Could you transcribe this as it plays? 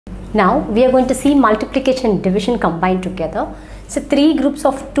Now we are going to see multiplication and division combined together. So 3 groups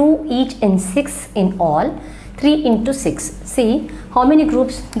of 2 each and 6 in all. 3 into 6. See how many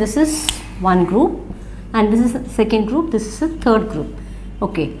groups? This is one group and this is the second group, this is the third group.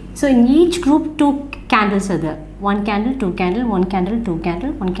 Okay, so in each group 2 candles are there. 1 candle, 2 candle, 1 candle, 2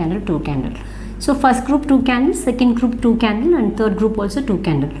 candle, 1 candle, 2 candle. So first group 2 candles, second group 2 candle and third group also 2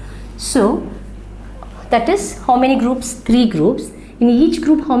 candle. So that is how many groups? 3 groups. In each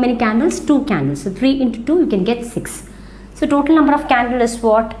group how many candles? 2 candles. So 3 into 2 you can get 6. So total number of candles is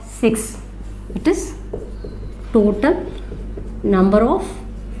what? 6. It is total number of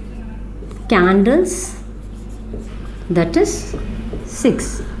candles, that is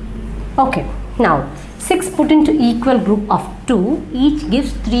 6. Okay, now 6 put into equal group of 2, each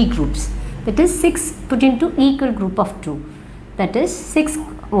gives 3 groups. That is 6 put into equal group of 2. That is 6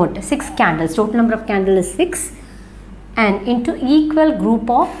 what? 6 candles. Total number of candles is 6. And into equal group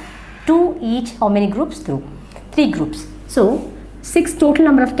of 2 each, how many groups? 3 groups. So 6 total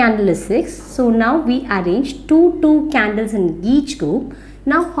number of candles is 6. So now we arrange 2 candles in each group.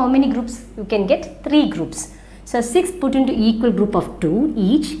 Now how many groups? You can get 3 groups. So 6 put into equal group of 2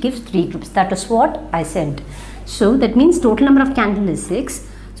 each gives 3 groups. That is what I said. So that means total number of candles is 6.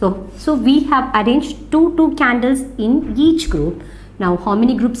 So we have arranged 2 candles in each group. Now how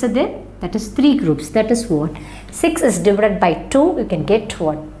many groups are there? That is 3 groups. That is what? 6 is divided by 2. You can get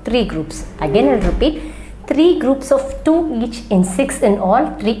what? 3 groups. Again I will repeat. 3 groups of 2 each in 6 in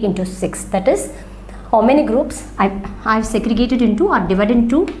all. 3 into 6. That is how many groups? I have segregated into or divided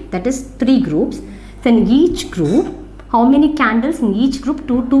into. That is 3 groups. Then each group, how many candles? In each group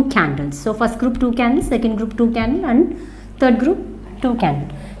 2 candles. So first group 2 candles, second group 2 candles and third group 2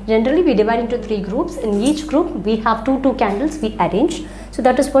 candles. Generally we divide into 3 groups. In each group we have 2 candles we arrange. So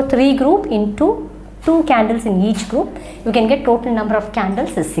that is for 3 group into 2 candles in each group. You can get total number of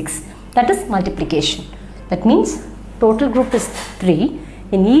candles is 6. That is multiplication. That means total group is 3.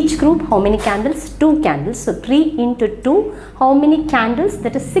 In each group how many candles? 2 candles. So 3 into 2, how many candles?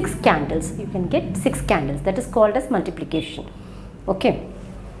 That is 6 candles. You can get 6 candles. That is called as multiplication. Okay.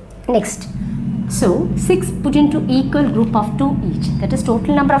 Next. So 6 put into equal group of 2 each. That is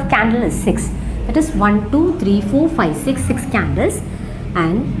total number of candles is 6. That is 1, 2, 3, 4, 5, 6 candles.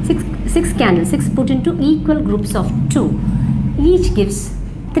 And 6 candles. 6 put into equal groups of 2. Each gives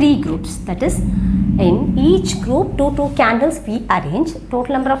 3 groups. That is in each group 2 candles we arrange.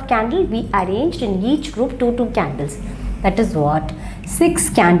 Total number of candles we arranged in each group 2 candles. That is what? 6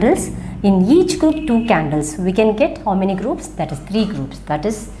 candles. In each group 2 candles. We can get how many groups? That is 3 groups. That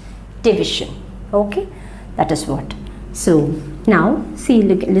is division. Okay, that is what. So now see,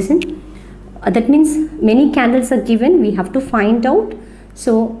 look, listen. That means many candles are given. We have to find out.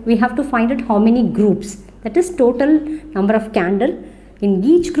 So we have to find out how many groups. That is total number of candle. In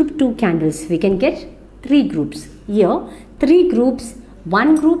each group 2 candles. We can get 3 groups. Here 3 groups,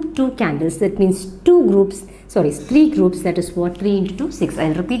 1 group 2 candles. That means 2 groups. Sorry, 3 groups. That is what? 3 into 2, 6. I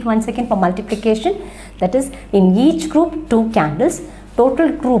will repeat once again for multiplication. That is in each group 2 candles. Total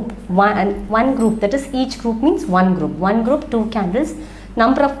group 1 group. That is each group means 1 group. 1 group 2 candles.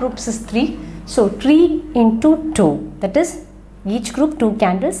 Number of groups is 3. So 3 into 2. That is each group 2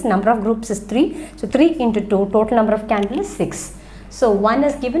 candles. Number of groups is 3. So 3 into 2. Total number of candles is 6. So 1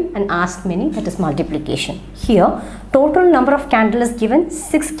 is given and asked many. That is multiplication. Here total number of candles is given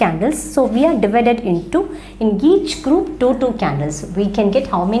 6 candles. So we are divided into in each group 2 candles. We can get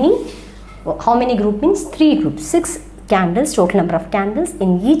how many? How many group means 3 groups. 6 candles. Total number of candles.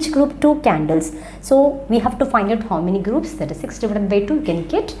 In each group 2 candles. So we have to find out how many groups. That is 6 divided by 2. You can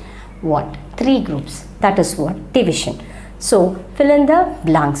get what? 3 groups. That is what? Division. So fill in the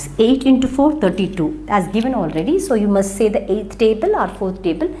blanks. 8 into 4, 32 as given already. So you must say the 8th table or 4th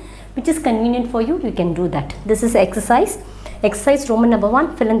table, which is convenient for you. You can do that. This is exercise. Exercise Roman number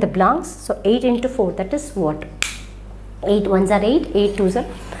 1. Fill in the blanks. So 8 into 4. That is what? 8 ones are 8. 8 twos are.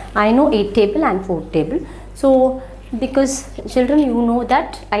 I know 8th table and 4th table. So because children, you know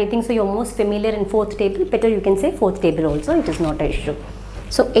that. I think so. You're most familiar in 4th table. Better you can say 4th table also. It is not an issue.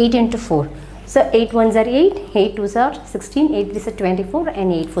 So 8 into 4. So 8 ones are 8, 8 twos are 16, 8 threes are 24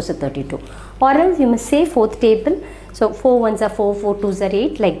 and 8 fours are 32. Or else you must say 4th table. So 4 ones are 4, 4 twos are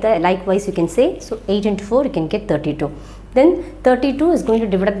 8, like that. Likewise you can say. So 8 into 4 you can get 32. Then 32 is going to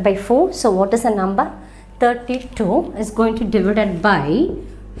divide by 4. So what is the number? 32 is going to divide by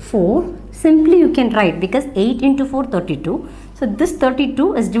 4. Simply you can write, because 8 into 4 32. So this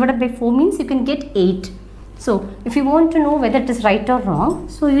 32 is divided by 4 means you can get 8. So if you want to know whether it is right or wrong,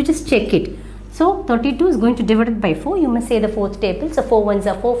 so you just check it. So 32 is going to divide it by 4. You must say the 4th table. So 4 ones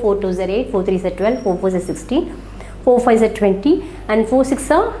are 4, 4 twos are 8, 4 threes are 12, 4 fours are 16, 4 5s are 20 and 4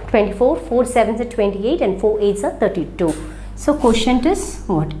 6 are 24, 4 7s are 28 and 4 8s are 32. So quotient is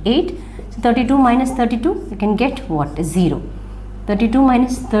what? 8. So 32 minus 32 you can get what? 0. 32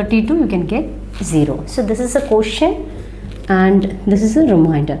 minus 32 you can get 0. So this is a quotient and this is a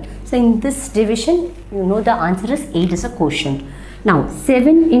remainder. So in this division you know the answer is 8 is a quotient. Now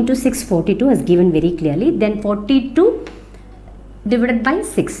 7 into 6 42 is given very clearly. Then 42 divided by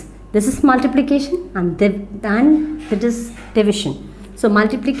 6. This is multiplication and that is division. So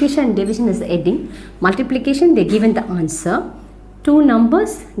multiplication and division is the heading. Multiplication they given the answer. Two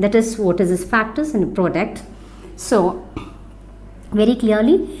numbers, that is what is this, factors and product. So very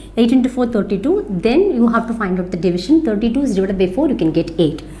clearly 8 into 4 32. Then you have to find out the division. 32 is divided by 4, you can get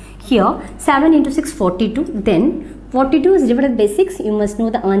 8. Here 7 into 6 42. Then 42 is divided by 6, you must know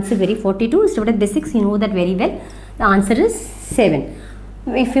the answer very. 42 is divided by 6, you know that very well. The answer is 7.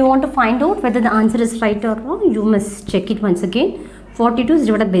 If you want to find out whether the answer is right or wrong, you must check it once again. 42 is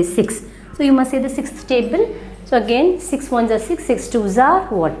divided by 6. So you must say the sixth table. So again 6 1s are 6, 6 2s are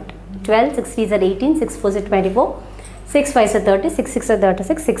what? 12, 6 3s are 18, 6 4s are 24, 6 5s are 30, 6 6 are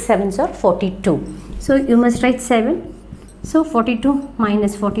 36, 6 7s are 42. So you must write 7. So 42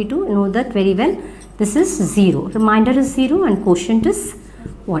 minus 42, know that very well. This is 0. Remainder is 0 and quotient is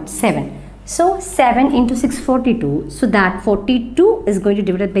what? 7. So 7 into 6 42. So that 42 is going to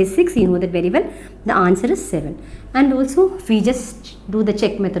divide by 6. You know that very well. The answer is 7. And also if we just do the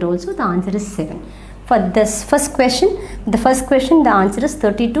check method also, the answer is 7. For this first question, the answer is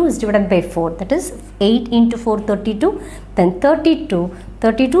 32 is divided by 4. That is 8 into 4 32. Then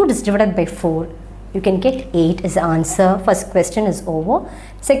 32 is divided by 4. You can get 8 as the answer. First question is over.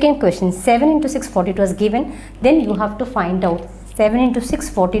 Second question, 7 into 6 42 is given. Then you have to find out 7 into 6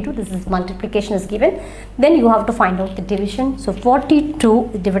 42. This is multiplication is given. Then you have to find out the division. So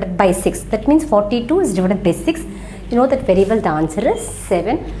 42 is divided by 6. That means 42 is divided by 6. You know that very well. The answer is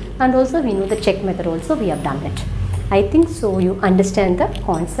 7. And also we know the check method also. We have done it. I think so. You understand the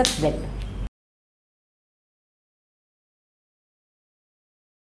concept well.